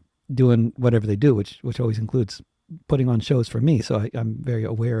doing whatever they do, which always includes putting on shows for me. So I'm very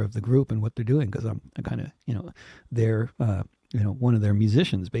aware of the group and what they're doing, because I'm kind of they're one of their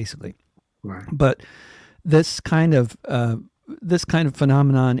musicians basically. Right. But this kind of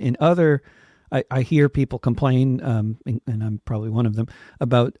phenomenon in other, I hear people complain, and I'm probably one of them,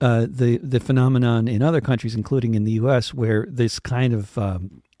 about the phenomenon in other countries, including in the U.S., where this kind of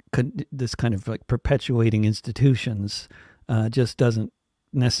this kind of like perpetuating institutions just doesn't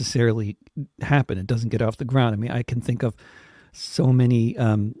necessarily happen. It doesn't get off the ground. I mean, I can think of so many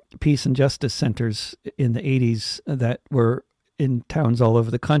peace and justice centers in the 80s that were in towns all over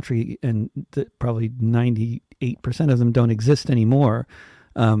the country, and probably 98% of them don't exist anymore,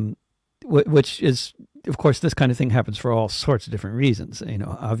 which is, of course, this kind of thing happens for all sorts of different reasons.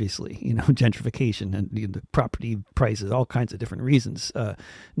 Obviously, gentrification and the property prices, all kinds of different reasons,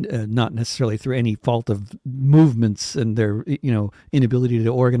 not necessarily through any fault of movements and their, inability to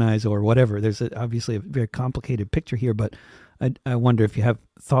organize or whatever. There's obviously a very complicated picture here, but I wonder if you have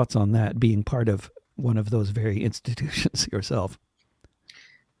thoughts on that, being part of one of those very institutions yourself.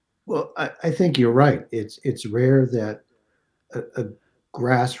 Well, I think you're right. It's rare that a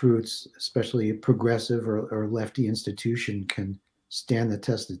grassroots, especially a progressive or lefty institution, can stand the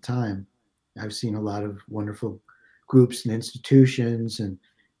test of time. I've seen a lot of wonderful groups and institutions and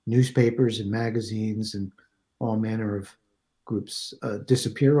newspapers and magazines and all manner of groups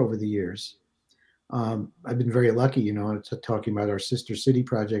disappear over the years. I've been very lucky, talking about our Sister City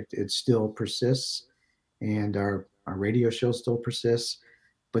project. It still persists, and our radio show still persists.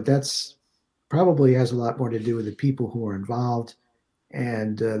 But that's probably has a lot more to do with the people who are involved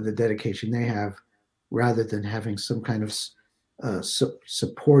and the dedication they have, rather than having some kind of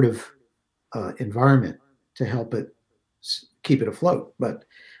supportive environment to help it keep it afloat. But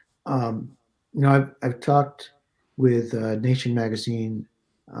I've talked with Nation Magazine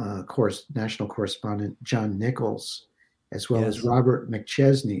national correspondent John Nichols, as well as Robert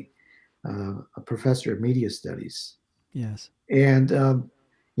McChesney, a professor of media studies. Yes, and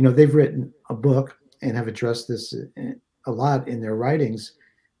they've written a book and have addressed this a lot in their writings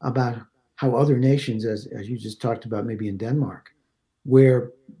about how other nations, as you just talked about, maybe in Denmark,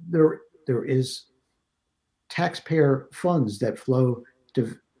 where there is taxpayer funds that flow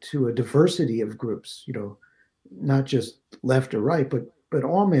to a diversity of groups, not just left or right, but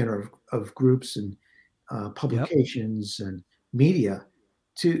all manner of groups and publications and media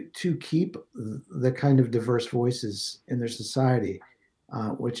to keep the kind of diverse voices in their society,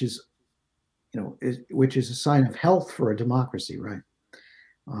 which is a sign of health for a democracy, right?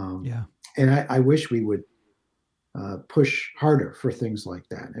 And I wish we would push harder for things like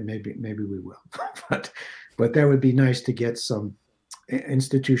that, and maybe we will. but that would be nice to get some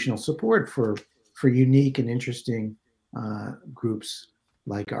institutional support for unique and interesting groups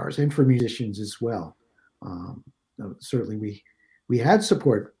like ours, and for musicians as well. Certainly, we had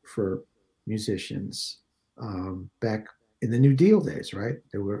support for musicians back in the New Deal days, right?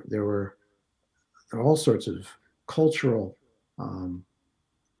 There were all sorts of cultural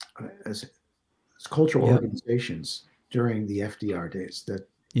organizations during the FDR days that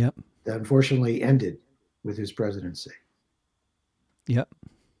unfortunately ended with his presidency. Yep.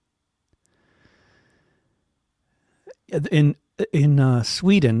 In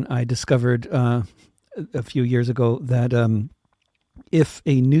Sweden, I discovered a few years ago that if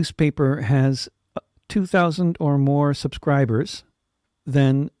a newspaper has 2,000 or more subscribers,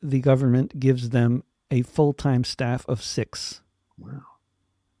 then the government gives them a full-time staff of 6. Wow.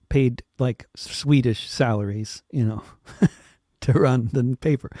 Paid like Swedish salaries, to run the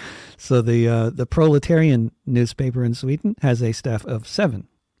paper. So the Proletarian newspaper in Sweden has a staff of 7.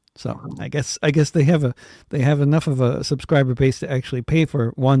 So I guess they have enough of a subscriber base to actually pay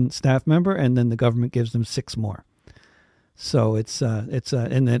for one staff member, and then the government gives them 6 more. So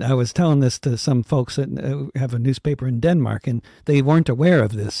and then I was telling this to some folks that have a newspaper in Denmark, and they weren't aware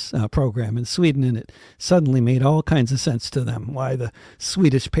of this program in Sweden, and it suddenly made all kinds of sense to them why the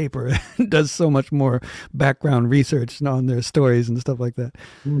Swedish paper does so much more background research on their stories and stuff like that.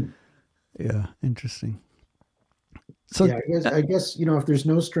 Yeah, interesting. So I guess if there's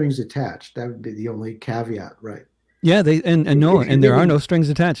no strings attached, that would be the only caveat, right? Yeah, there are no strings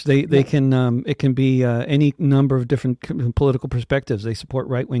attached. They can it can be any number of different political perspectives. They support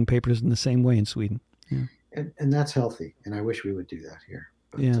right-wing papers in the same way in Sweden. Yeah. And that's healthy, and I wish we would do that here.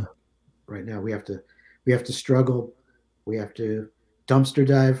 But, right now we have to struggle. We have to dumpster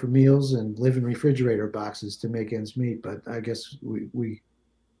dive for meals and live in refrigerator boxes to make ends meet. But I guess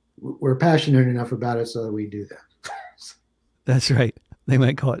we're passionate enough about it so that we do that. That's right. They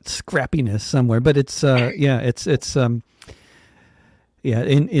might call it scrappiness somewhere, but it's in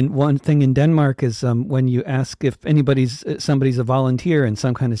one thing in Denmark is when you ask if somebody's a volunteer in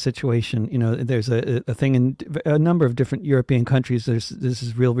some kind of situation, there's a thing in a number of different European countries. There's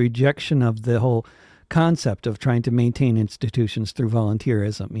this real rejection of the whole concept of trying to maintain institutions through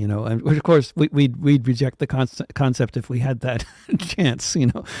volunteerism, and of course we'd reject the concept if we had that chance,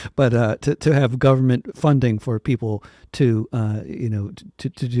 but to have government funding for people to, to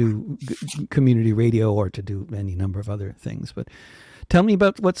do community radio or to do any number of other things. But tell me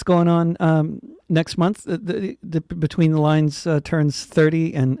about what's going on next month. The Between the Lines turns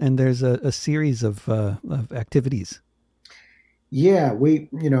 30, and there's a series of activities. Yeah, we,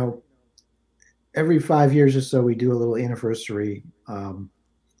 every 5 years or so, we do a little anniversary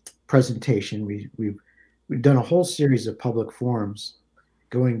presentation. We've done a whole series of public forums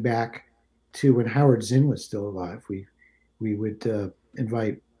going back to when Howard Zinn was still alive. We would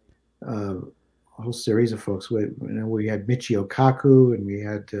invite a whole series of folks. We had Michio Kaku, and we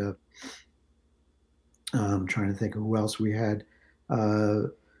had I'm trying to think of who else we had.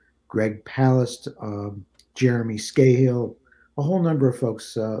 Greg Palast, Jeremy Scahill, a whole number of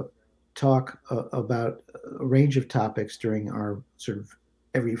folks talk about a range of topics during our sort of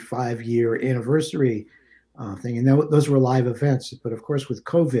every 5-year anniversary thing. And those were live events. But of course, with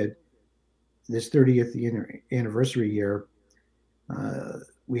COVID, this 30th anniversary year,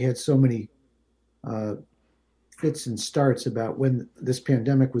 we had so many fits and starts about when this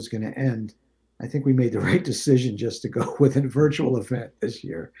pandemic was going to end. I think we made the right decision just to go with a virtual event this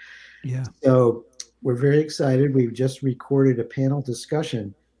year. Yeah. So we're very excited. We've just recorded a panel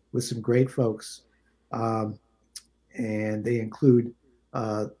discussion with some great folks, and they include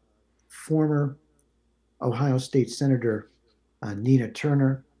former Ohio State Senator Nina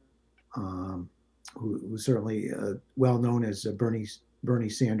Turner, who's certainly well known as Bernie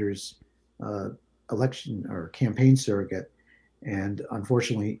Sanders' election or campaign surrogate, and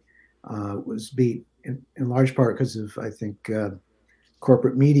unfortunately was beat in large part because of, I think,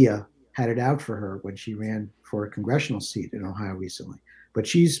 corporate media had it out for her when she ran for a congressional seat in Ohio recently. But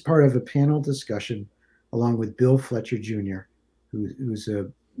she's part of a panel discussion along with Bill Fletcher Jr., who's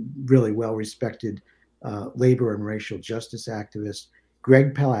a really well-respected labor and racial justice activist,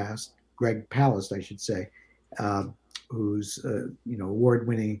 Greg Palast, I should say, who's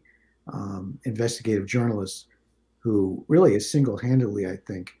award-winning investigative journalist who really is single-handedly, I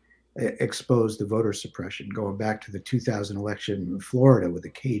think, exposed the voter suppression going back to the 2000 election in Florida with the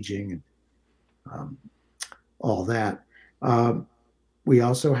caging and all that. We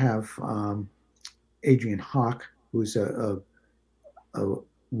also have Adrian Hawk, who's a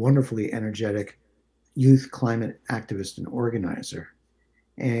wonderfully energetic youth climate activist and organizer,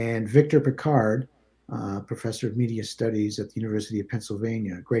 and Victor Picard, professor of media studies at the University of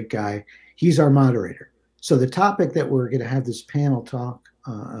Pennsylvania, a great guy. He's our moderator. So the topic that we're going to have this panel talk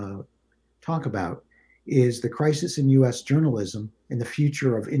about is the crisis in U.S. journalism and the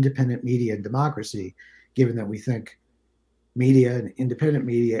future of independent media and democracy, given that we think media and independent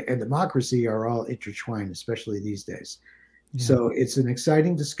media and democracy are all intertwined, especially these days. Yeah. So it's an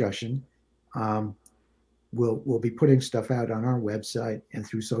exciting discussion. We'll be putting stuff out on our website and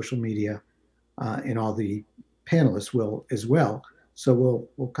through social media, and all the panelists will as well. So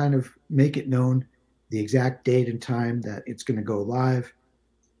we'll kind of make it known the exact date and time that it's going to go live.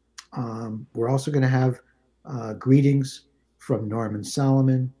 We're also going to have greetings from Norman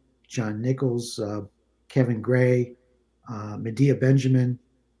Solomon, John Nichols, Kevin Gray, Medea Benjamin,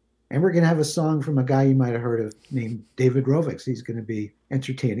 and we're going to have a song from a guy you might have heard of named David Rovics. He's going to be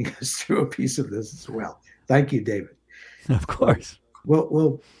entertaining us through a piece of this as well. Thank you, David. Of course.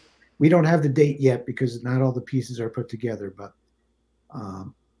 Well, we don't have the date yet because not all the pieces are put together, but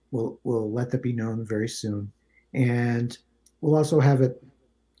we'll let that be known very soon. And we'll also have it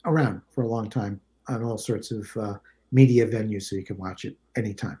around for a long time on all sorts of media venues so you can watch it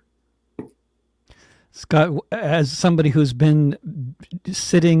anytime. Scott, as somebody who's been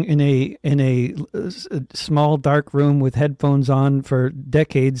sitting in a small dark room with headphones on for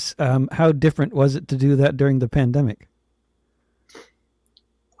decades, how different was it to do that during the pandemic?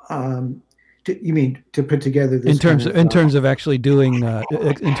 You mean to put together this in terms of actually doing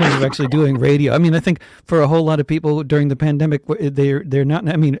radio? I mean, I think for a whole lot of people during the pandemic, they're not.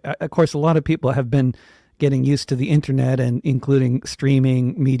 I mean, of course, a lot of people have been getting used to the internet and including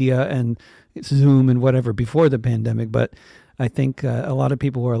streaming media and Zoom and whatever before the pandemic, but I think a lot of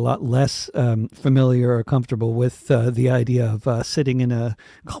people were a lot less familiar or comfortable with the idea of sitting in a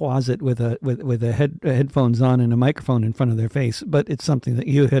closet with headphones on and a microphone in front of their face. But it's something that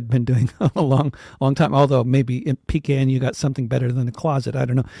you had been doing a long time. Although maybe in PKN you got something better than a closet. I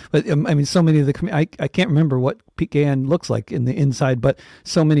don't know. But I mean, so many of the I can't remember what PKN looks like in the inside, but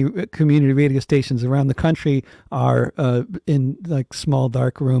so many community radio stations around the country are in like small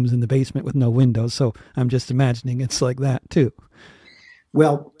dark rooms in the basement with no windows. So I'm just imagining it's like that too.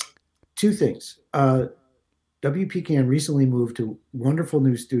 Well, two things. WPCAN recently moved to wonderful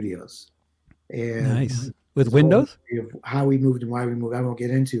new studios, and Nice. With there's a whole Windows? history of how we moved and why we moved. I won't get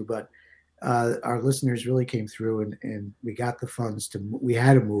into, but our listeners really came through, and we got the funds to. We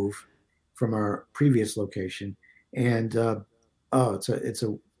had to move from our previous location, and oh,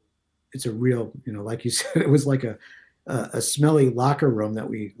 it's a real, like you said, it was like a smelly locker room that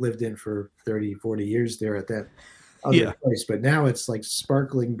we lived in for 30, 40 years there at that other place. But now it's like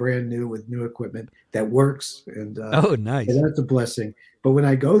sparkling brand new with new equipment that works. And Oh, nice. and that's a blessing. But when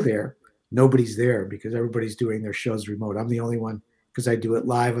I go there, nobody's there because everybody's doing their shows remote. I'm the only one because I do it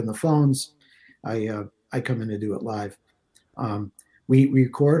live on the phones. I come in to do it live. We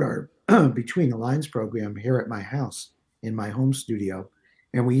record our Between the Lines program here at my house in my home studio.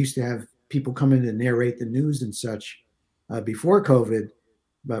 And we used to have people come in and narrate the news and such before COVID,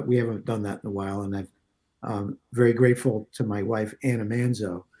 but we haven't done that in a while. And I'm very grateful to my wife, Anna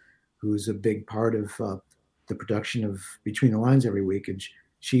Manzo, who's a big part of the production of Between the Lines every week. And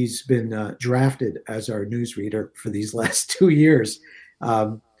she's been drafted as our newsreader for these last 2 years.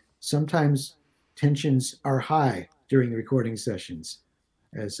 Sometimes tensions are high during the recording sessions,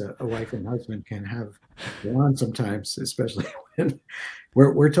 as a wife and husband can have on sometimes, especially when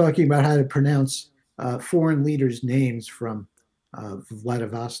we're talking about how to pronounce foreign leaders' names from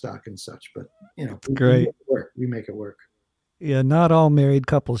Vladivostok and such. But Great. We make it work. Yeah, not all married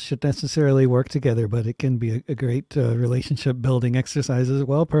couples should necessarily work together, but it can be a great relationship building exercise as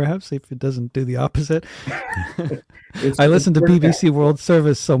well, perhaps, if it doesn't do the opposite. I listen to BBC World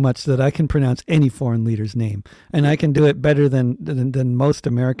Service so much that I can pronounce any foreign leader's name, and I can do it better than most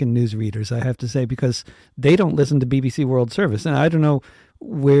American news readers, I have to say, because they don't listen to BBC World Service. And I don't know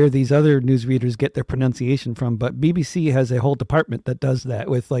where these other newsreaders get their pronunciation from, but BBC has a whole department that does that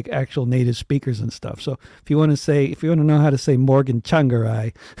with like actual native speakers and stuff. So if you want to know how to say Morgan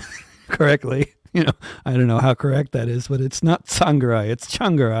Tsvangirai correctly, I don't know how correct that is, but it's not Tsvangirai, it's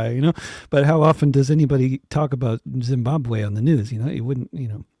Tsvangirai, But how often does anybody talk about Zimbabwe on the news? You wouldn't,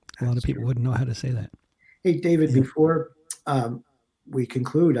 a lot of people wouldn't know how to say that. Hey, David, before we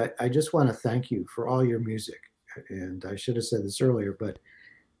conclude, I just want to thank you for all your music. And I should have said this earlier, but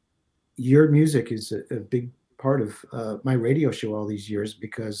your music is a big part of my radio show all these years,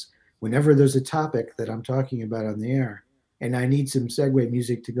 because whenever there's a topic that I'm talking about on the air and I need some segue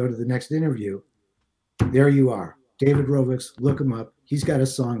music to go to the next interview, there you are. David Rovics, look him up. He's got a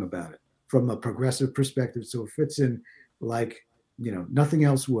song about it from a progressive perspective. So it fits in like, nothing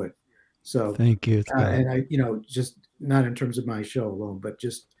else would. So thank you. And I, just not in terms of my show alone, but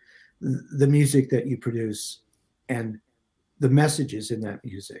just the music that you produce and the messages in that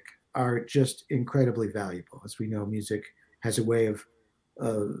music are just incredibly valuable. As we know, music has a way of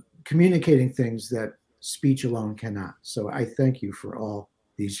communicating things that speech alone cannot. So I thank you for all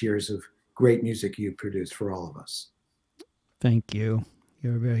these years of great music you produce for all of us. Thank you.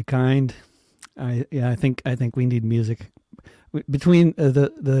 You're very kind. I think we need music between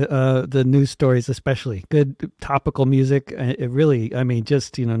the news stories, especially good topical music. It really,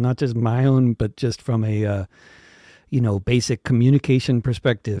 just not just my own, but just from a basic communication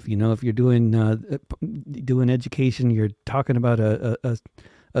perspective. If you're doing education, you're talking about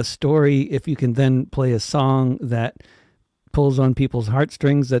a story. If you can then play a song that pulls on people's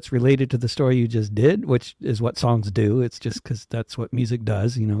heartstrings that's related to the story you just did, which is what songs do. It's just because that's what music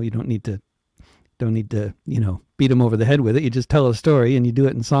does. You don't need to beat them over the head with it. You just tell a story and you do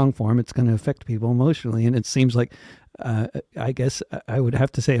it in song form. It's going to affect people emotionally. And it seems like, I guess I would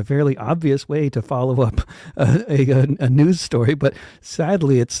have to say, a fairly obvious way to follow up a news story. But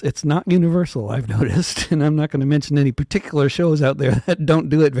sadly, it's not universal, I've noticed. And I'm not going to mention any particular shows out there that don't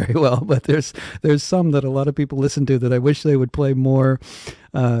do it very well. But there's some that a lot of people listen to that I wish they would play more,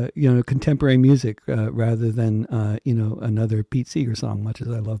 contemporary music rather than, another Pete Seeger song, much as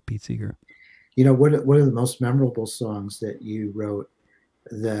I love Pete Seeger. One of the most memorable songs that you wrote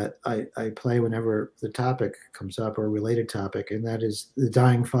that I play whenever the topic comes up or a related topic, and that is The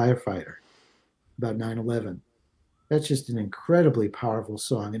Dying Firefighter, about 9/11. That's just an incredibly powerful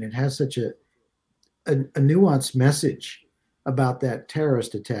song, and it has such a nuanced message about that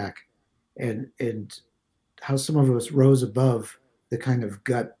terrorist attack and how some of us rose above the kind of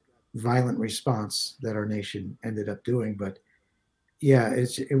gut violent response that our nation ended up doing. But yeah,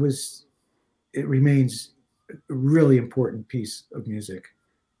 it remains a really important piece of music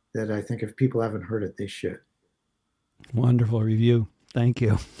that I think if people haven't heard it, they should. Wonderful review. Thank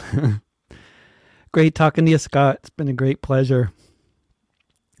you. Great talking to you, Scott. It's been a great pleasure.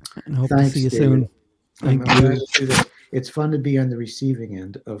 And hope to see you soon. Thank you. it's fun to be on the receiving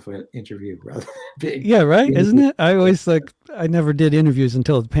end of an interview rather than being. Yeah, right, isn't it? I always I never did interviews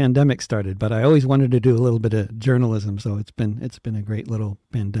until the pandemic started, but I always wanted to do a little bit of journalism, so it's been a great little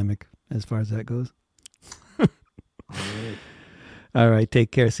pandemic as far as that goes. All right. All right,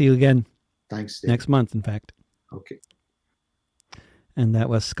 take care. See you again Thanks, Dave. next month, in fact. Okay. And that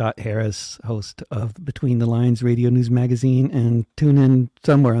was Scott Harris, host of Between the Lines Radio News Magazine. And tune in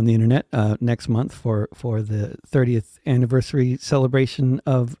somewhere on the internet next month for the 30th anniversary celebration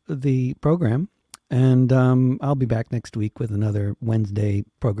of the program. And I'll be back next week with another Wednesday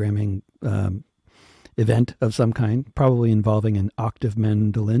programming event of some kind, probably involving an octave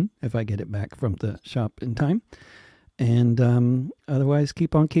mandolin if I get it back from the shop in time. And otherwise,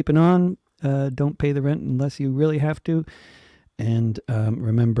 keep on keeping on. Don't pay the rent unless you really have to. And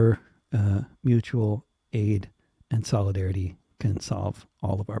remember, mutual aid and solidarity can solve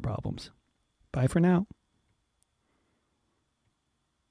all of our problems. Bye for now.